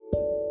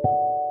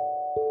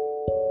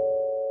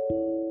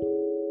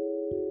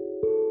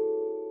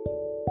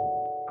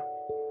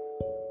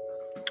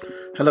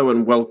Hello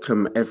and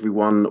welcome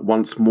everyone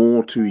once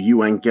more to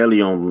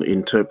Evangelion,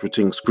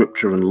 Interpreting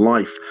Scripture and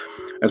Life,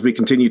 as we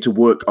continue to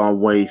work our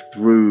way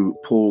through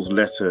Paul's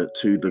letter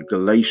to the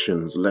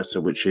Galatians, letter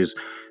which is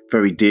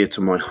very dear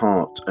to my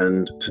heart.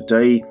 And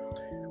today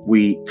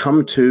we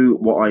come to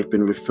what I've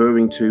been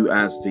referring to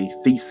as the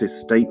thesis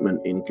statement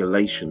in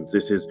Galatians.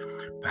 This is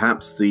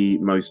perhaps the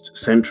most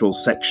central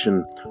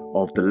section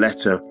of the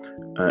letter,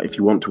 if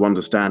you want to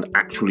understand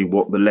actually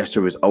what the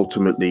letter is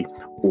ultimately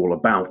all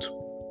about.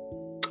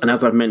 And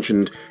as I've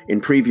mentioned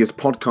in previous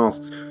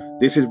podcasts,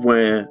 this is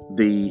where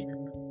the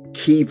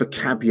key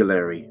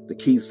vocabulary, the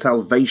key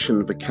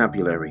salvation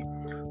vocabulary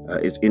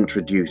is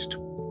introduced.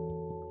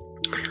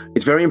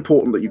 It's very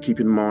important that you keep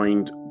in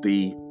mind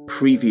the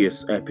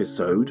previous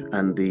episode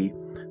and the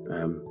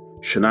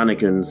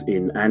shenanigans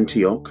in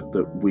Antioch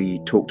that we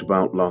talked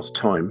about last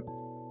time.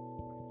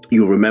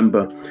 You'll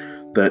remember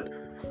that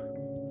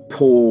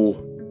Paul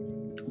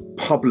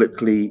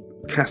publicly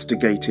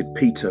castigated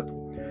Peter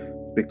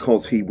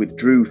because he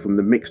withdrew from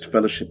the mixed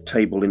fellowship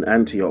table in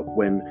Antioch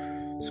when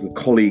some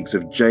colleagues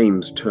of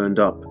James turned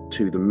up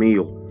to the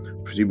meal,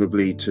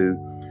 presumably to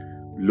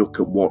look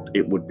at what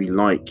it would be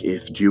like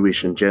if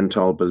Jewish and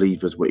Gentile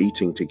believers were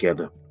eating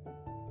together.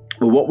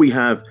 Well, what we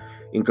have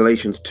in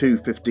Galatians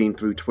 2:15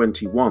 through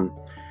 21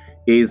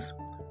 is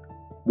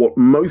what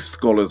most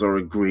scholars are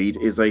agreed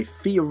is a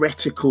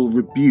theoretical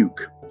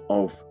rebuke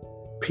of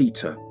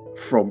Peter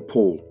from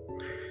Paul.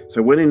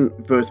 So when in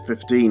verse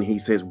 15 he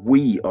says,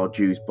 we are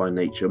Jews by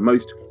nature,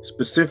 most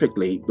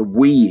specifically, the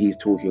we he's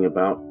talking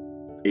about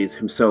is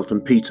himself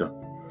and Peter.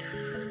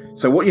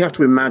 So what you have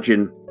to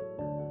imagine,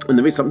 and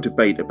there is some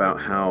debate about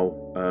how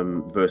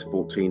verse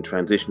 14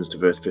 transitions to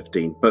verse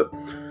 15, but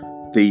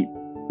the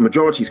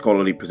majority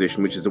scholarly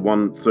position, which is the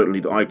one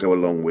certainly that I go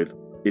along with,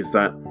 is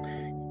that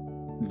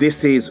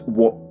this is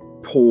what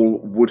Paul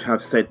would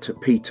have said to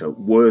Peter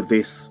were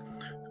this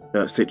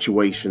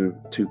situation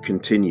to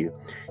continue.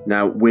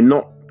 Now, we're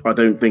not, I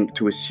don't think,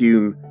 to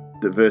assume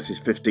that verses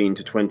 15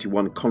 to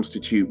 21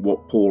 constitute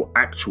what Paul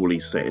actually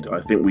said. I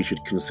think we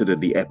should consider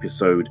the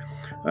episode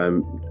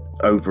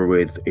over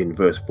with in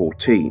verse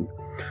 14.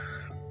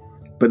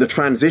 But the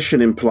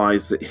transition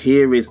implies that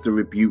here is the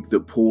rebuke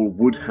that Paul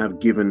would have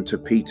given to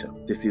Peter.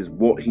 This is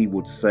what he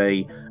would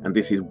say, and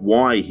this is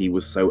why he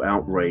was so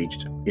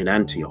outraged in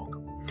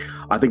Antioch.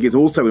 I think it's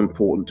also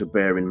important to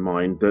bear in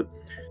mind that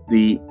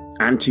the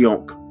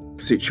Antioch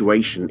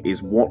situation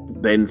is what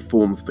then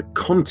forms the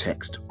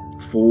context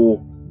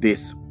for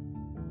this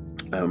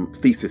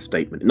thesis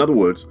statement. In other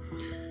words,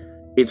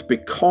 it's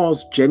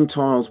because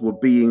Gentiles were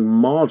being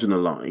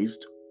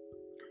marginalized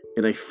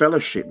in a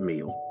fellowship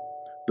meal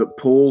that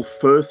Paul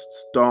first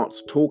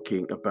starts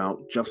talking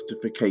about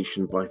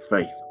justification by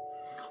faith.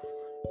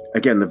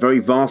 Again, the very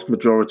vast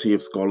majority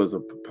of scholars,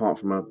 apart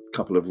from a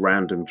couple of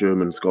random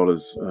German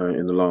scholars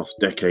in the last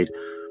decade,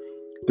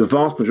 the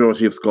vast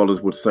majority of scholars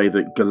would say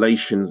that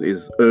Galatians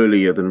is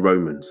earlier than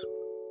Romans.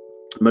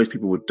 Most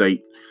people would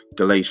date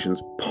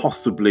Galatians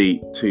possibly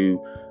to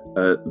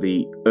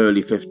the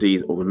early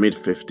 50s or the mid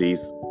 50s,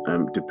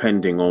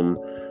 depending on,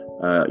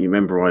 you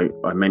remember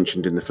I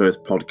mentioned in the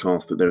first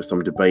podcast that there is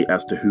some debate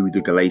as to who the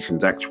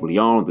Galatians actually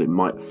are, that it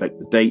might affect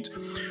the date.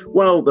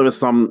 Well, there are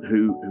some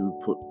who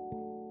put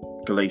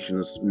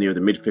Galatians near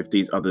the mid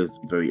 50s, others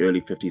very early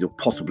 50s, or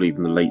possibly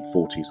even the late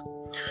 40s.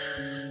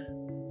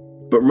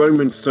 But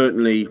Romans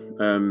certainly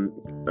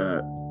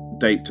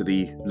dates to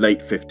the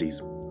late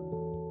 50s.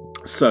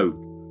 So,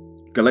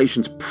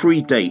 Galatians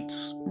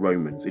predates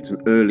Romans. It's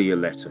an earlier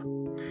letter.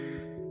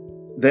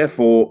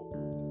 Therefore,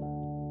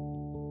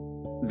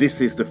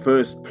 this is the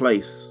first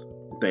place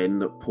then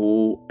that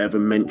Paul ever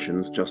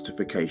mentions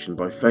justification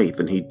by faith.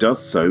 And he does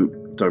so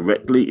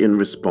directly in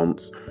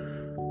response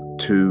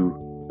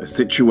to a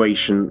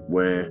situation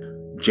where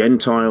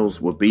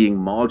Gentiles were being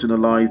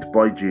marginalized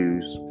by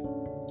Jews,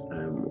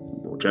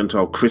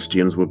 Gentile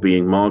Christians were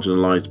being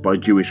marginalized by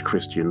Jewish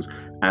Christians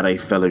at a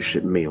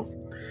fellowship meal.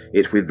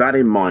 It's with that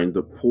in mind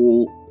that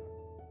Paul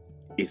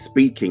is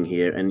speaking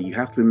here, and you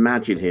have to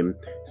imagine him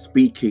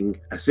speaking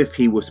as if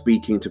he were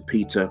speaking to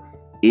Peter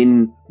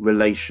in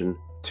relation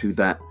to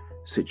that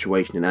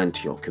situation in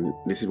Antioch. And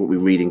this is what we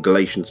read in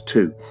Galatians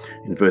 2,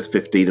 in verse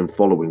 15 and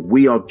following.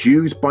 We are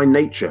Jews by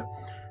nature,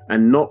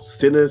 and not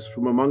sinners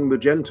from among the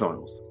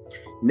Gentiles.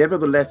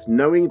 Nevertheless,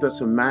 knowing that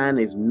a man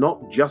is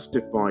not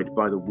justified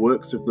by the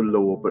works of the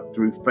law, but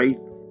through faith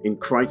in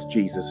Christ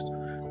Jesus,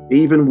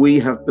 even we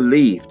have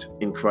believed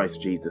in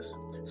Christ Jesus,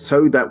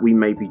 so that we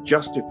may be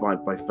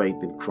justified by faith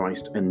in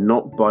Christ and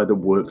not by the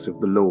works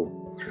of the law.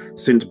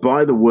 Since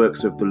by the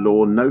works of the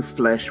law no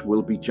flesh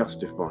will be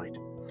justified.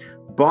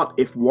 But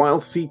if while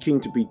seeking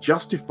to be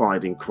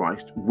justified in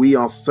Christ, we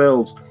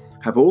ourselves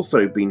have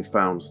also been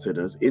found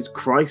sinners, is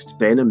Christ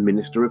then a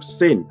minister of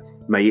sin?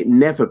 May it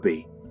never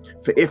be.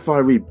 For if I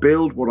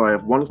rebuild what I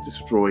have once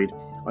destroyed,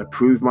 I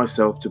prove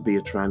myself to be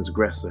a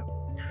transgressor.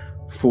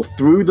 For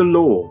through the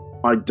law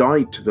I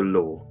died to the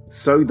law,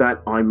 so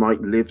that I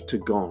might live to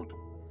God.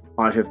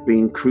 I have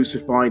been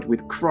crucified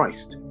with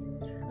Christ,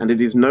 and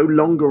it is no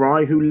longer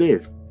I who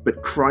live,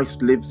 but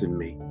Christ lives in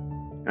me.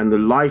 And the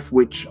life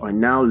which I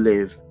now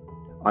live,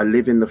 I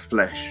live in the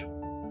flesh.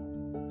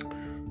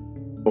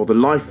 Or the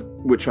life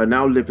which I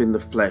now live in the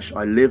flesh,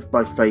 I live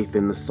by faith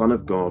in the Son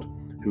of God,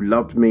 who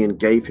loved me and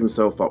gave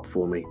himself up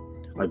for me.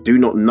 I do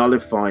not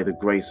nullify the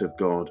grace of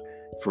God,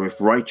 for if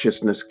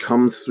righteousness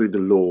comes through the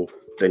law,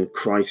 then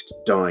Christ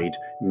died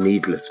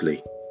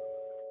needlessly.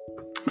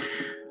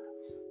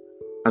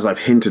 As I've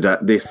hinted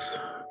at, this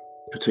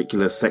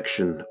particular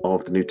section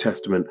of the New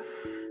Testament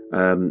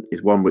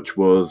is one which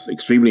was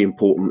extremely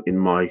important in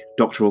my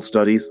doctoral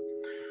studies.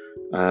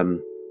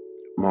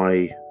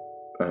 My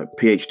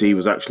PhD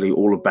was actually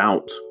all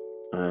about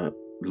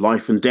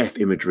life and death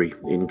imagery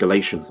in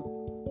Galatians.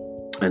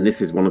 And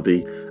this is one of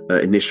the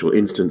initial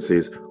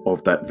instances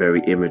of that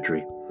very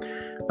imagery.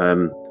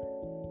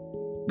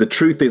 The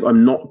truth is,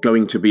 I'm not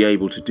going to be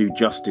able to do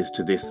justice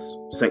to this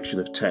section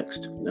of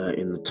text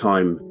in the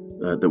time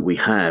that we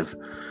have.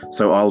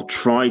 So I'll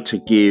try to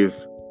give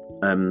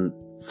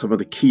some of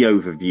the key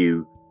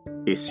overview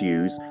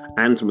issues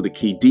and some of the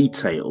key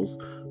details,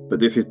 but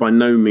this is by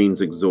no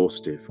means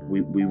exhaustive.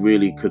 We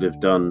really could have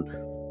done,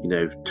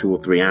 2 or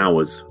 3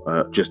 hours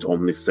just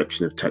on this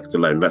section of text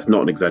alone. That's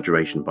not an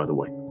exaggeration, by the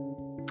way.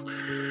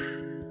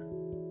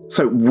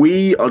 So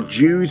we are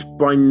Jews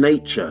by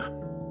nature,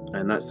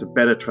 and that's a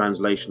better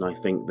translation, I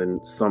think,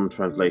 than some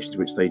translations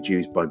which say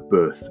Jews by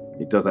birth.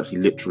 It does actually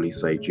literally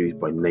say Jews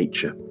by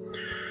nature.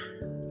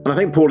 And I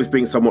think Paul is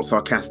being somewhat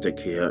sarcastic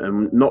here,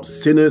 and not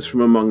sinners from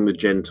among the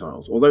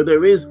Gentiles. Although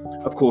there is,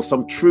 of course,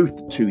 some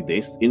truth to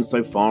this,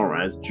 insofar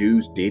as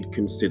Jews did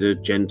consider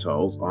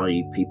Gentiles,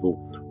 i.e. people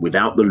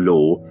without the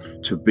law,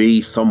 to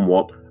be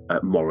somewhat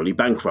morally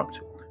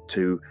bankrupt,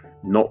 to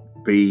not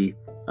be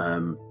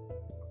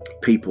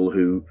people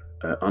who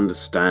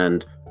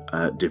understand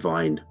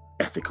divine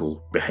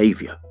ethical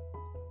behavior.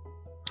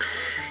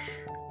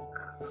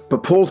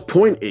 But Paul's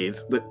point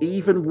is that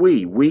even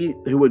we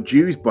who are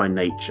Jews by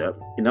nature,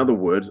 in other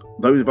words,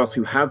 those of us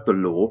who have the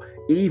law,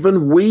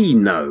 even we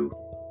know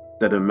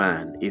that a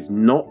man is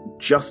not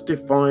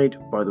justified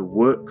by the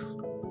works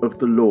of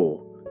the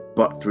law,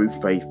 but through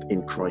faith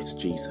in Christ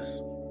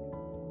Jesus.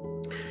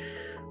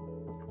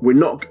 We're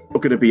not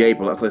going to be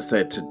able, as I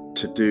said,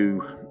 to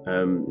do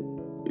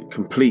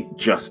complete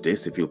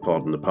justice, if you'll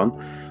pardon the pun,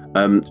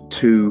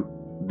 to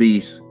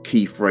these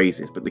key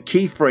phrases. But the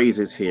key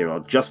phrases here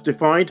are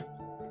justified,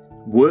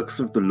 works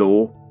of the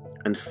law,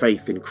 and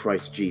faith in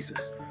Christ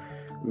Jesus.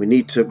 We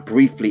need to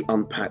briefly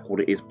unpack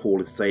what it is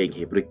Paul is saying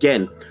here. But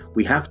again,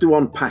 we have to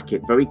unpack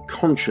it very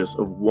conscious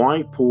of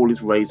why Paul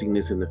is raising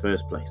this in the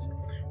first place.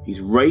 He's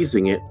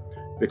raising it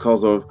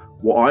because of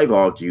what I've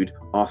argued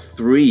are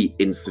 3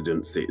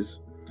 incidences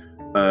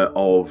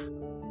of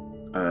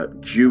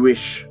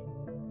Jewish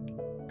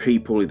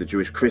people, either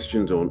Jewish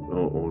Christians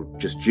or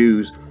just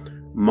Jews,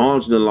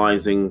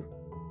 marginalizing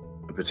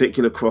a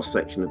particular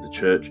cross-section of the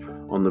church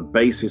on the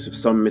basis of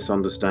some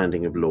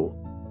misunderstanding of law.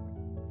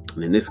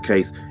 And in this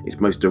case, it's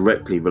most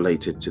directly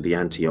related to the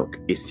Antioch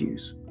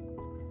issues.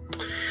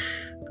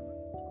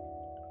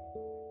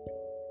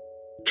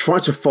 Try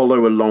to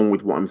follow along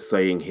with what I'm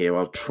saying here.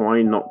 I'll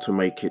try not to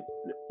make it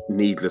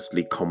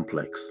needlessly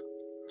complex.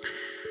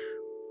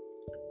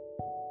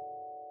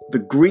 The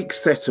Greek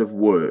set of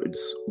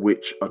words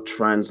which are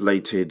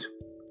translated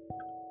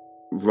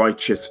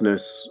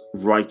righteousness,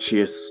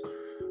 righteous,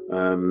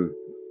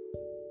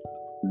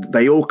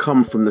 they all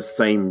come from the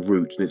same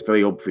root, and it's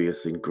very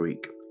obvious in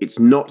Greek. It's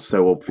not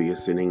so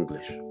obvious in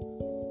English.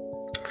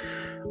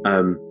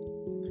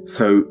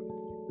 So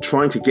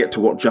trying to get to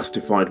what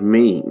justified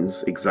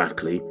means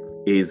exactly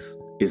is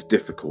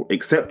difficult,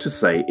 except to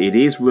say it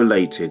is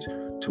related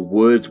to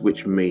words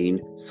which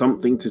mean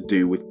something to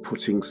do with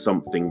putting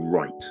something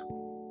right.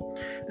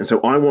 And so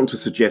I want to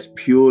suggest,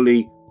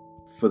 purely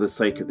for the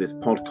sake of this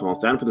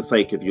podcast and for the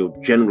sake of your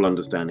general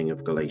understanding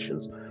of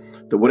Galatians,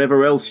 that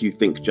whatever else you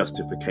think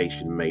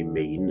justification may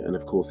mean, and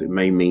of course it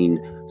may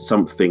mean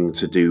something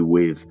to do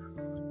with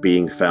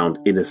being found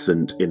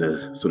innocent in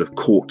a sort of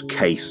court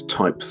case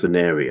type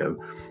scenario,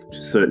 which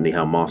is certainly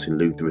how Martin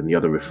Luther and the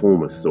other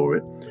reformers saw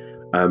it,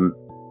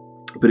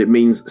 but it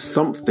means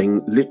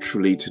something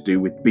literally to do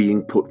with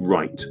being put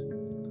right,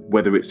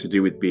 whether it's to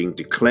do with being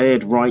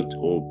declared right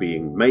or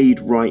being made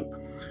right.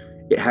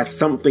 It has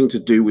something to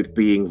do with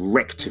being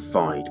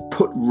rectified,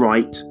 put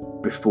right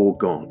before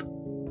God.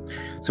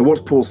 So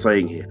what's Paul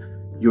saying here?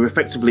 You're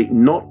effectively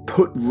not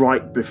put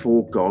right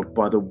before God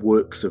by the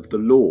works of the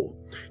law.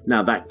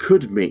 Now, that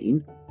could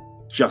mean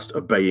just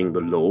obeying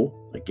the law.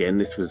 Again,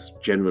 this was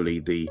generally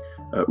the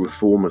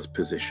reformers'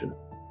 position.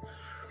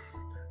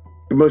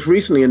 But most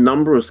recently, a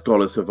number of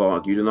scholars have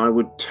argued, and I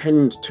would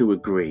tend to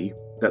agree,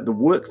 that the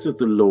works of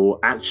the law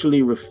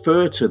actually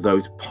refer to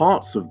those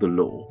parts of the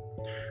law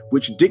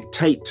which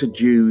dictate to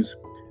Jews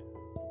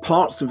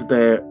parts of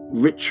their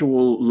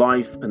ritual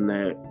life and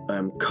their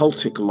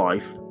cultic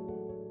life,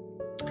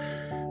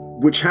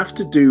 which have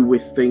to do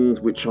with things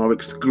which are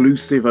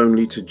exclusive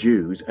only to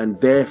Jews and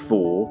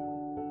therefore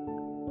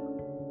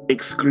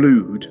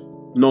exclude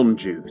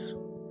non-Jews.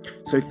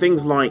 So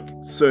things like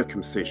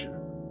circumcision.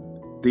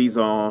 This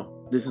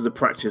is a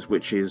practice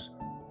which is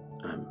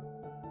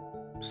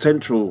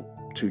central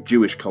to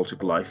Jewish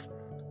cultic life,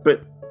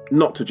 but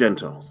not to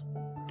Gentiles.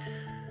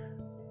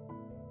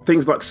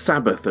 Things like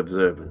Sabbath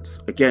observance.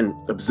 Again,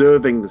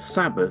 observing the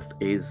Sabbath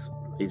is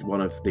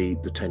one of the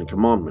Ten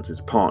Commandments. It's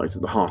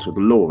at the heart of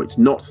the law. It's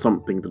not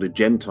something that a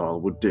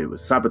Gentile would do. A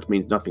Sabbath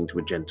means nothing to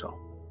a Gentile.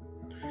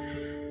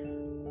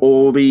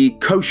 Or the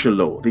kosher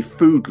law, the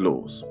food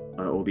laws,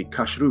 or the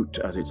kashrut,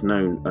 as it's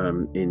known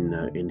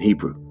in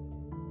Hebrew.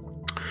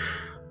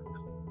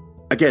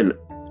 Again,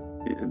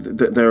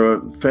 there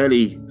are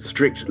fairly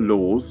strict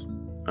laws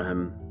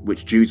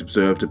which Jews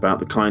observed about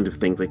the kind of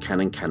things they can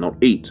and cannot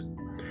eat.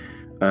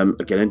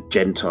 Again,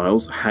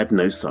 Gentiles had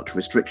no such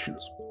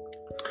restrictions.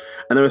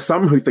 And there are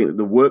some who think that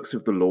the works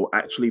of the law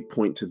actually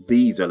point to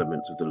these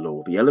elements of the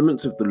law, the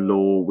elements of the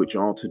law which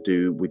are to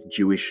do with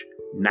Jewish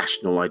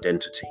national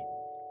identity.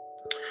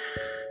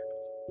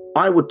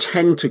 I would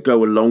tend to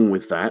go along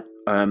with that.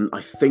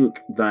 I think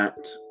that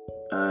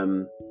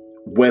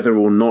whether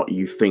or not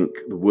you think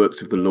the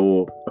works of the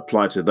law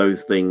apply to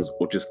those things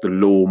or just the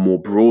law more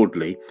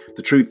broadly,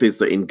 the truth is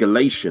that in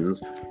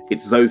Galatians,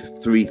 it's those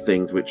three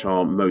things which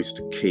are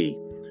most key.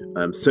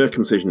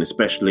 Circumcision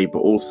especially, but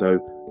also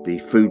the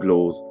food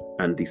laws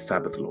and the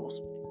Sabbath laws.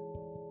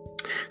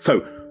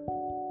 So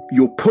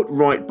you're put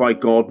right by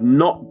God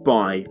not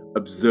by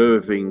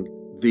observing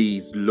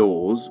these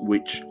laws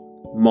which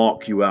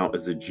mark you out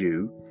as a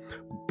Jew,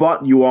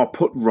 but you are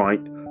put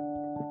right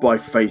by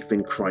faith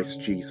in Christ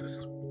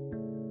Jesus.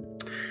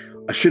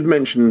 I should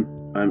mention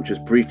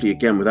just briefly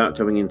again, without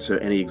going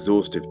into any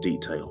exhaustive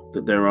detail,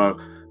 that there are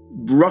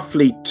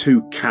roughly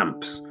two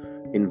camps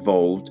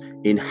involved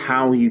in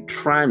how you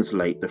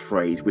translate the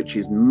phrase which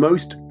is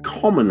most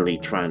commonly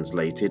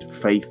translated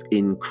faith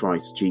in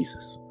Christ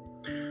Jesus.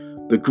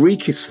 The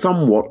Greek is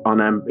somewhat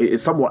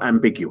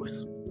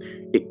ambiguous.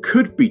 It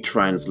could be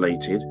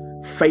translated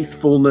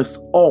faithfulness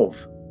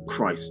of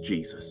Christ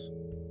Jesus.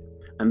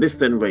 And this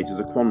then raises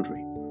a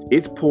quandary.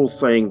 Is Paul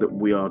saying that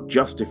we are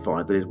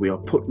justified, that is, we are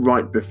put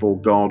right before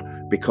God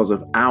because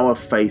of our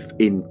faith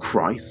in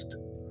Christ?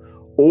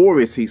 Or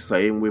is he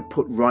saying we're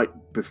put right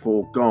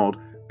before God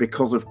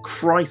because of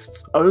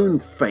Christ's own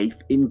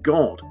faith in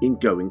God in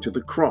going to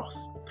the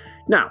cross?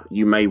 Now,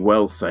 you may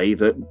well say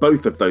that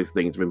both of those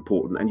things are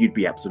important, and you'd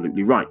be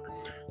absolutely right.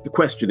 The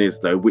question is,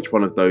 though, which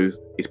one of those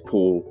is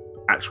Paul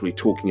actually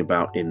talking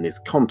about in this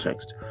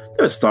context?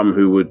 There are some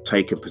who would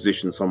take a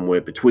position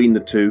somewhere between the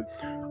two.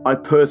 I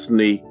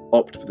personally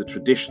opt for the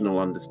traditional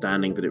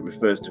understanding that it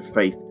refers to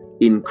faith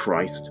in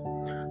Christ,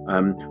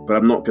 but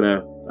I'm not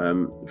going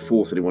to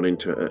force anyone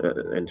into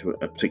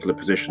a particular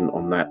position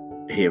on that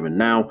here and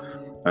now.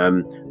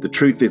 The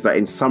truth is that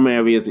in some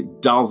areas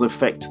it does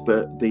affect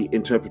the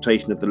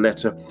interpretation of the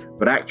letter,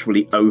 but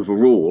actually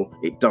overall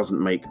it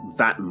doesn't make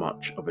that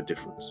much of a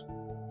difference.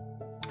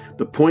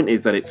 The point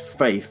is that it's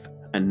faith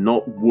and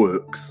not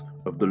works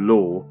of the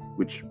law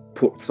which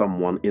put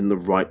someone in the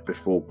right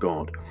before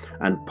God.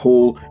 And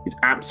Paul is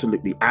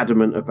absolutely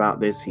adamant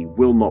about this. He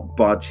will not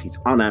budge. He's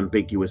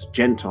unambiguous.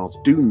 Gentiles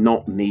do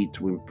not need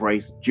to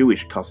embrace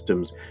Jewish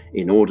customs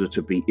in order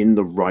to be in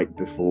the right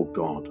before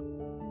God.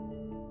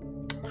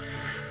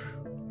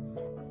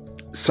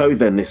 So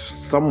then, this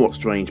somewhat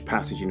strange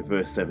passage in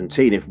verse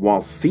 17, if while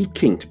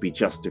seeking to be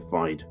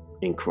justified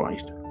in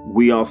Christ,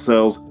 we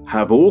ourselves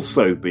have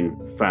also been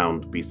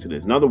found to be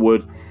sinners. In other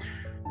words,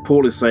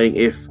 Paul is saying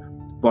if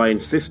by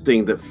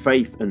insisting that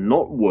faith and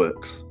not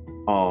works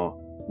are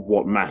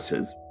what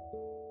matters,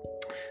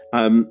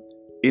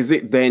 is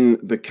it then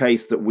the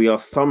case that we are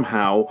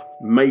somehow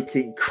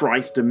making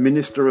Christ a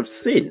minister of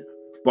sin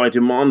by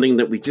demanding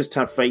that we just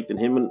have faith in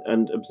him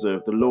and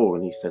observe the law?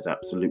 And he says,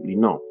 absolutely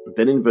not. And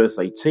then in verse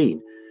 18,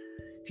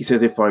 he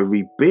says, if I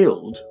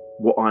rebuild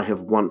what I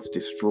have once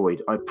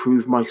destroyed, I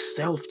prove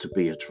myself to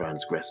be a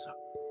transgressor.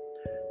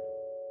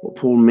 What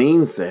Paul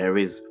means there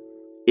is,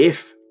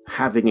 if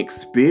having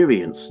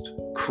experienced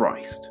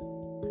Christ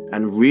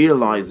and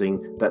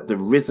realizing that the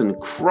risen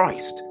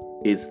Christ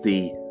is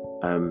the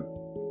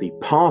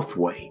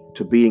pathway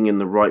to being in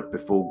the right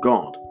before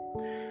God,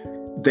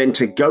 then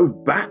to go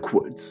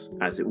backwards,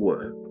 as it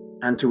were,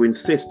 and to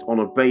insist on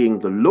obeying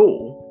the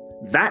law,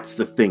 that's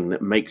the thing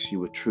that makes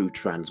you a true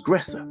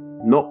transgressor,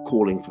 not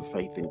calling for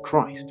faith in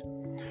Christ.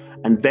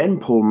 And then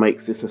Paul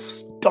makes this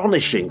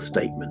astonishing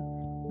statement,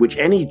 which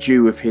any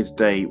Jew of his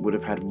day would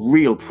have had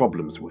real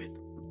problems with.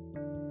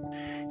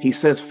 He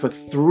says, for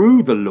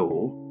through the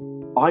law,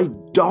 I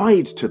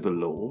died to the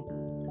law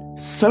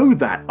so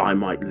that I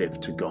might live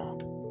to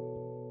God.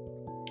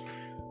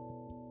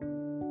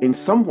 In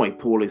some way,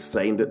 Paul is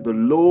saying that the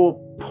law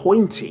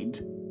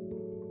pointed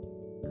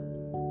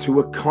to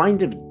a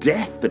kind of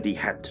death that he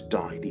had to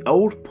die. The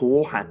old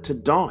Paul had to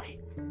die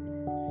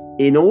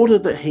in order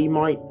that he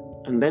might,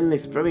 and then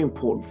this very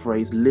important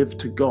phrase, live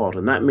to God.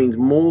 And that means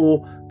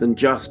more than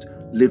just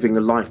living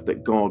a life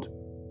that God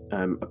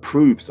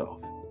approves of.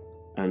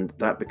 And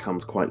that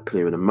becomes quite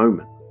clear in a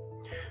moment.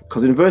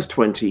 Because in verse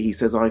 20, he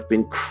says, I've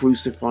been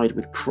crucified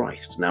with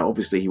Christ. Now,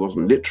 obviously, he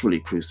wasn't literally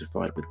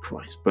crucified with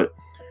Christ, but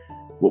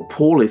what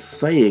Paul is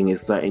saying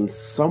is that in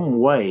some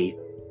way,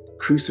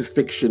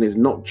 crucifixion is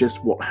not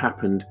just what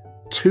happened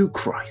to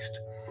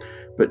Christ,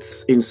 but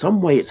in some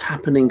way it's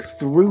happening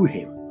through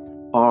him.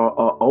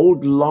 Our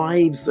old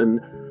lives and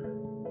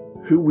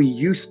who we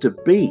used to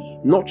be,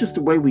 not just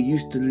the way we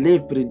used to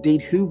live, but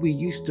indeed who we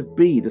used to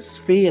be, the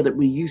sphere that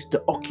we used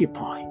to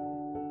occupy,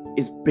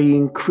 is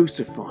being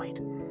crucified.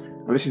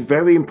 And this is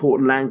very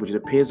important language. It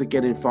appears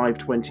again in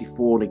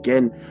 5:24 and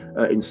again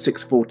in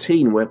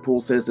 6:14, where Paul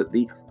says that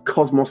the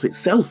cosmos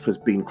itself has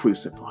been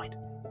crucified.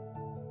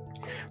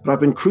 But I've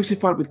been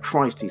crucified with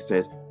Christ, he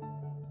says,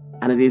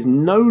 and it is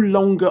no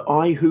longer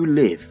I who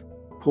live.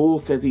 Paul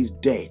says he's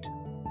dead.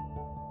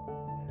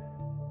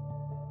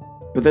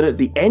 But then at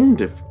the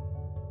end of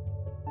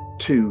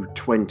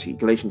 2:20,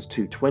 Galatians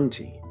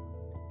 2:20,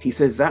 he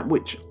says, that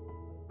which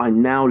I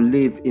now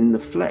live in the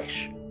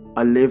flesh,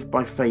 I live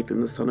by faith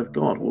in the Son of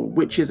God. Well,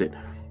 which is it?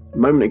 A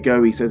moment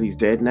ago he says he's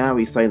dead. Now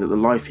he's saying that the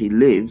life he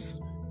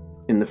lives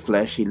in the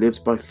flesh, he lives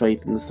by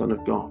faith in the Son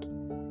of God.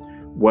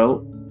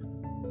 Well,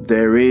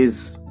 there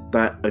is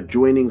that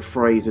adjoining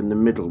phrase in the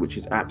middle, which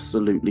is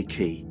absolutely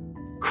key.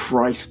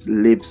 Christ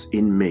lives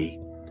in me.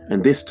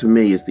 And this to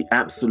me is the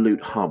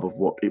absolute hub of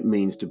what it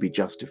means to be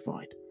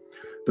justified.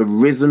 The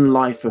risen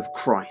life of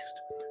Christ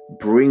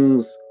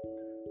brings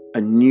a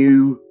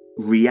new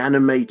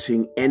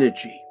reanimating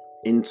energy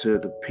into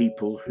the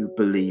people who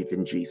believe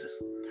in Jesus.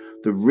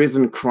 The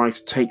risen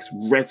Christ takes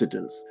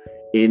residence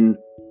in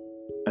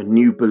a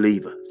new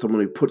believer,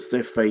 someone who puts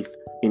their faith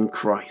in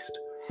Christ.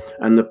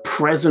 And the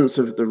presence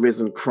of the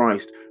risen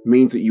Christ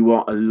means that you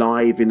are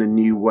alive in a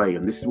new way.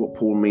 And this is what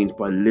Paul means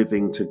by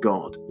living to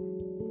God.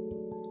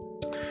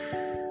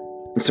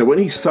 And so when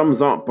he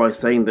sums up by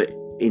saying that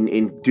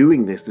in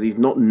doing this, that he's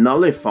not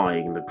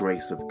nullifying the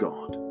grace of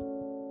God,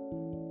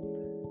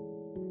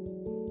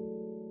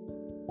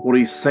 what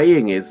he's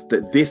saying is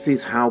that this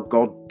is how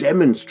God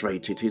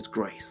demonstrated his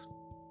grace,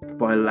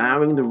 by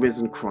allowing the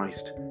risen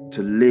Christ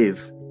to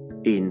live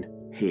in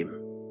him.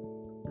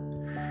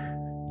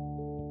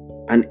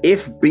 And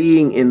if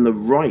being in the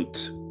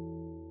right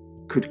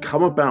could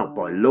come about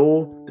by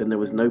law, then there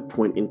was no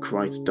point in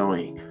Christ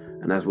dying.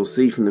 And as we'll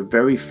see from the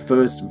very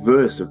first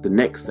verse of the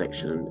next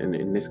section, and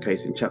in this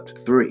case in chapter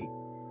 3,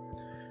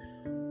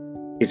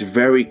 it's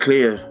very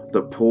clear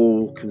that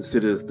Paul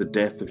considers the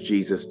death of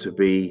Jesus to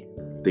be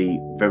the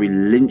very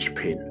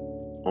linchpin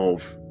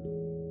of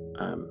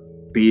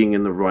being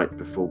in the right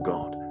before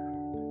God.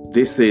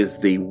 This is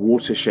the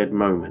watershed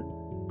moment,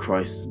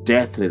 Christ's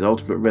death and his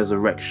ultimate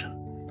resurrection.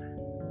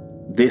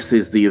 This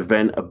is the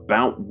event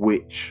about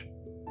which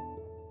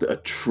a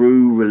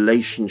true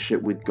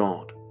relationship with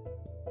God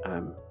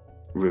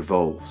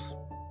revolves.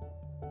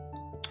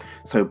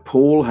 So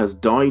Paul has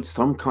died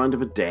some kind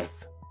of a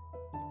death,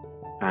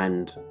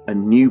 and a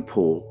new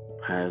Paul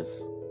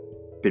has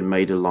been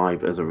made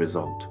alive as a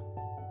result.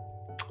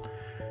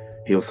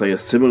 He'll say a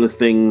similar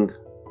thing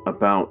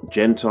about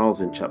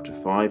Gentiles in chapter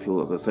 5.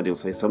 As I said, he'll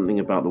say something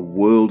about the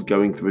world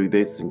going through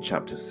this in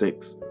chapter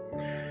 6.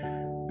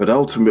 But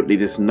ultimately,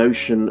 this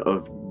notion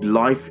of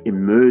life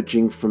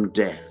emerging from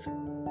death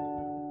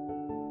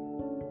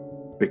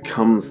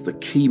becomes the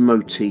key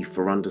motif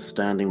for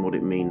understanding what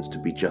it means to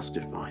be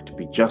justified. To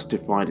be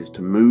justified is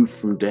to move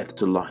from death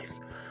to life,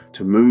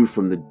 to move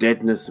from the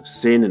deadness of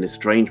sin and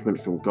estrangement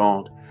from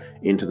God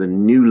into the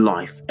new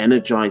life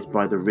energized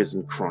by the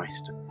risen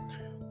Christ.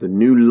 The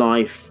new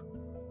life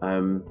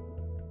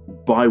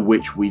by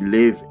which we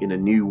live in a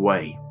new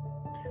way.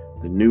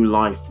 The new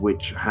life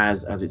which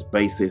has as its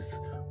basis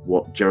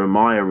what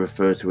Jeremiah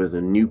referred to as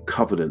a new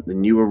covenant, the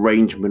new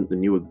arrangement, the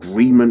new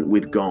agreement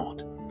with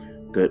God,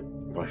 that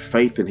by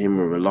faith in him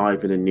we're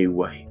alive in a new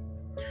way.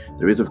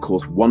 There is, of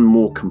course, one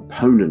more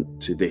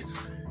component to this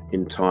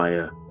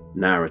entire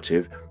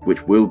narrative,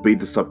 which will be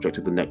the subject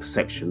of the next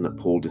section that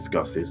Paul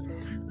discusses,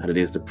 and it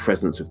is the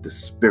presence of the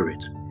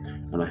Spirit.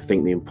 And I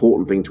think the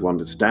important thing to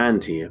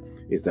understand here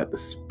is that the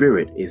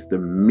Spirit is the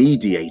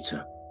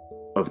mediator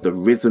of the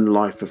risen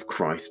life of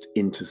Christ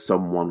into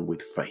someone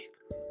with faith.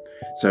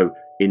 So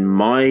in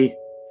my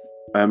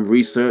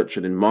research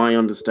and in my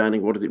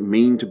understanding, what does it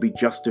mean to be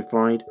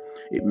justified?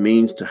 It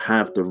means to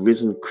have the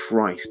risen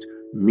Christ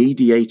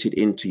mediated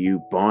into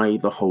you by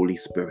the Holy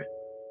Spirit.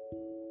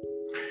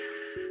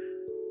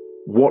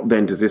 What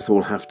then does this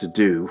all have to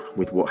do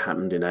with what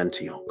happened in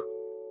Antioch?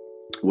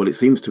 Well, it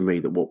seems to me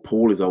that what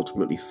Paul is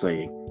ultimately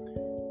saying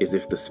is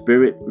if the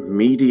Spirit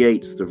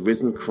mediates the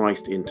risen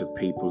Christ into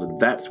people, and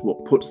that's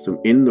what puts them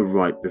in the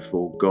right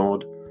before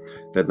God,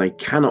 then they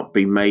cannot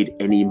be made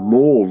any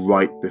more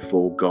right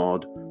before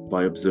God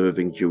by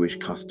observing Jewish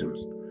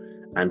customs.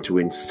 And to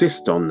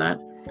insist on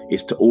that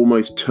is to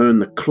almost turn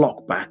the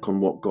clock back on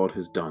what God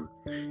has done.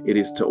 It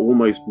is to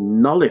almost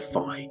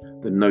nullify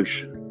the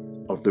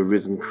notion of the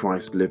risen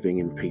Christ living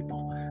in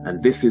people.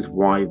 And this is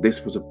why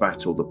this was a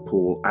battle that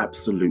Paul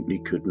absolutely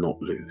could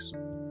not lose.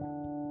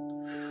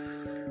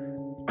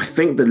 I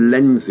think the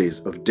lenses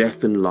of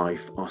death and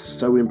life are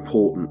so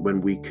important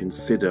when we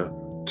consider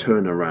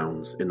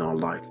turnarounds in our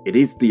life. It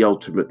is the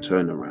ultimate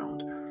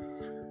turnaround.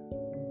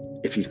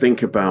 If you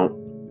think about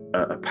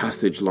a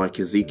passage like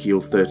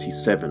Ezekiel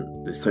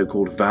 37, the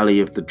so-called Valley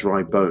of the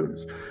Dry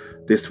Bones.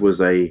 This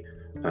was actually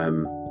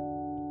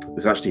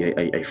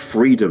a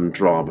freedom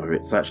drama.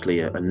 It's actually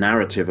a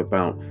narrative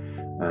about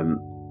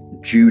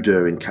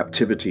Judah in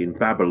captivity in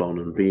Babylon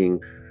and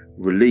being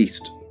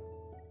released.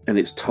 And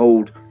it's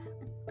told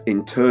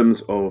in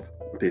terms of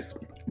this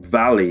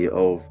valley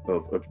of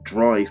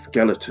dry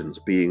skeletons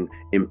being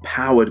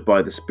empowered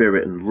by the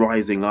Spirit and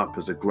rising up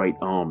as a great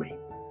army.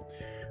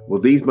 Well,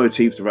 these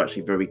motifs are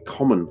actually very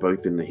common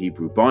both in the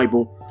Hebrew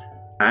Bible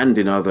and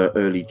in other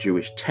early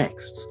Jewish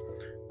texts.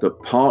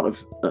 That part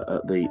of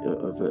a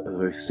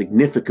very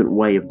significant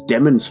way of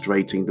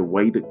demonstrating the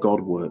way that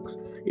God works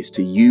is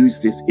to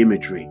use this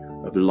imagery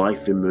of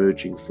life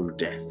emerging from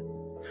death.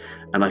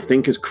 And I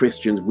think as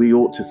Christians, we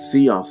ought to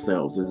see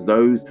ourselves as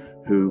those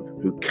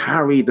who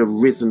carry the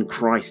risen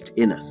Christ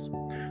in us,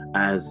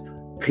 as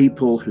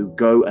people who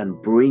go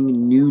and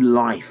bring new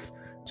life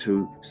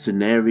to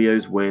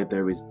scenarios where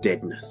there is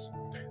deadness.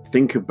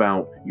 Think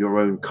about your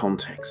own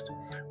context.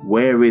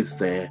 Where is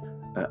there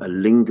a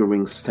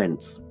lingering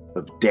sense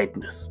of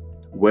deadness?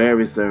 Where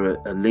is there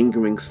a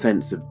lingering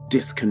sense of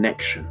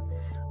disconnection,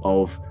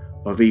 of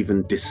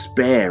even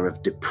despair,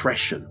 of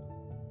depression?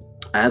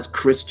 As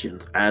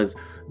Christians, as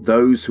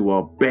those who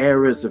are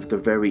bearers of the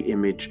very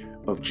image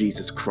of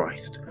Jesus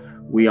Christ,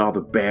 we are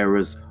the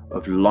bearers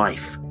of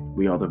life.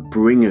 We are the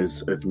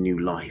bringers of new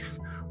life.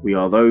 We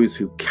are those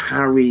who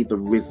carry the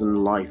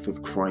risen life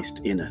of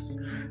Christ in us.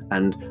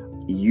 And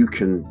you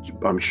can,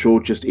 I'm sure,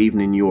 just even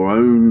in your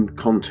own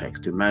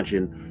context,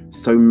 imagine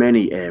so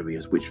many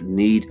areas which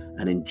need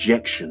an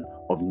injection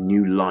of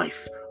new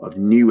life, of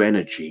new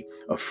energy,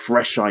 of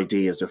fresh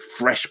ideas, of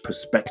fresh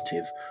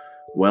perspective.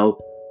 Well,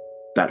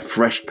 that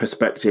fresh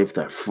perspective,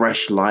 that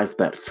fresh life,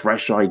 that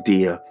fresh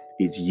idea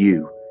is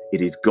you.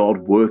 It is God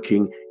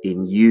working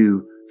in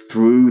you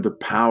through the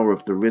power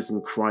of the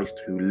risen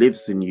Christ who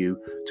lives in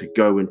you to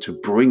go and to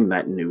bring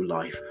that new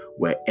life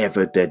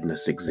wherever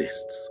deadness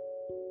exists.